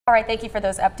All right, thank you for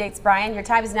those updates, Brian. Your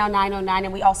time is now 9:09,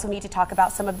 and we also need to talk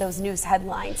about some of those news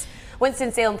headlines.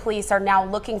 Winston-Salem police are now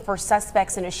looking for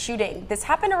suspects in a shooting. This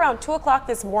happened around 2 o'clock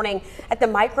this morning at the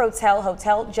Microtel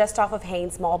Hotel just off of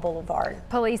Haynes Mall Boulevard.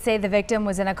 Police say the victim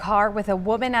was in a car with a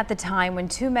woman at the time when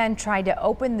two men tried to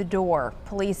open the door.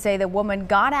 Police say the woman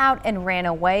got out and ran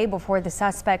away before the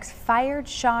suspects fired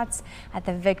shots at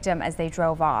the victim as they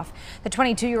drove off. The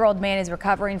 22-year-old man is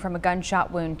recovering from a gunshot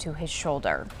wound to his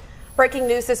shoulder. Breaking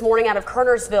news this morning out of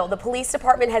Kernersville. The police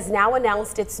department has now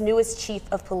announced its newest chief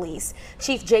of police.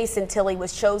 Chief Jason Tilley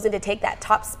was chosen to take that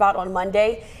top spot on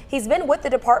Monday. He's been with the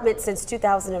department since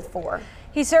 2004.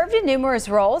 He served in numerous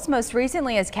roles, most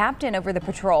recently as captain over the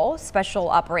patrol, special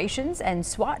operations, and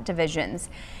SWAT divisions.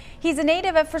 He's a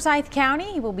native of Forsyth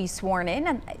County. He will be sworn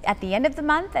in at the end of the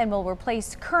month and will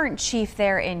replace current chief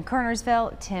there in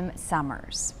Kernersville, Tim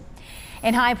Summers.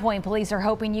 In High Point, police are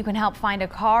hoping you can help find a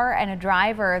car and a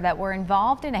driver that were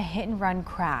involved in a hit-and-run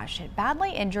crash. It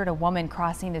badly injured a woman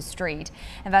crossing the street.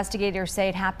 Investigators say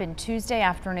it happened Tuesday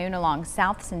afternoon along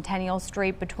South Centennial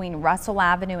Street between Russell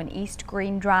Avenue and East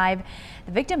Green Drive.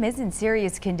 The victim is in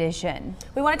serious condition.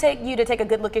 We want to take you to take a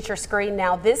good look at your screen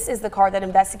now. This is the car that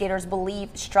investigators believe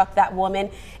struck that woman.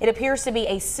 It appears to be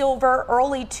a silver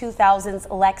early 2000s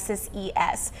Lexus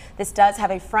ES. This does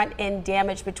have a front end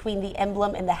damage between the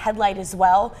emblem and the headlight as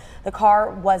well. The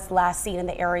car was last seen in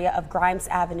the area of Grimes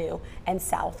Avenue and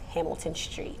South Hamilton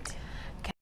Street.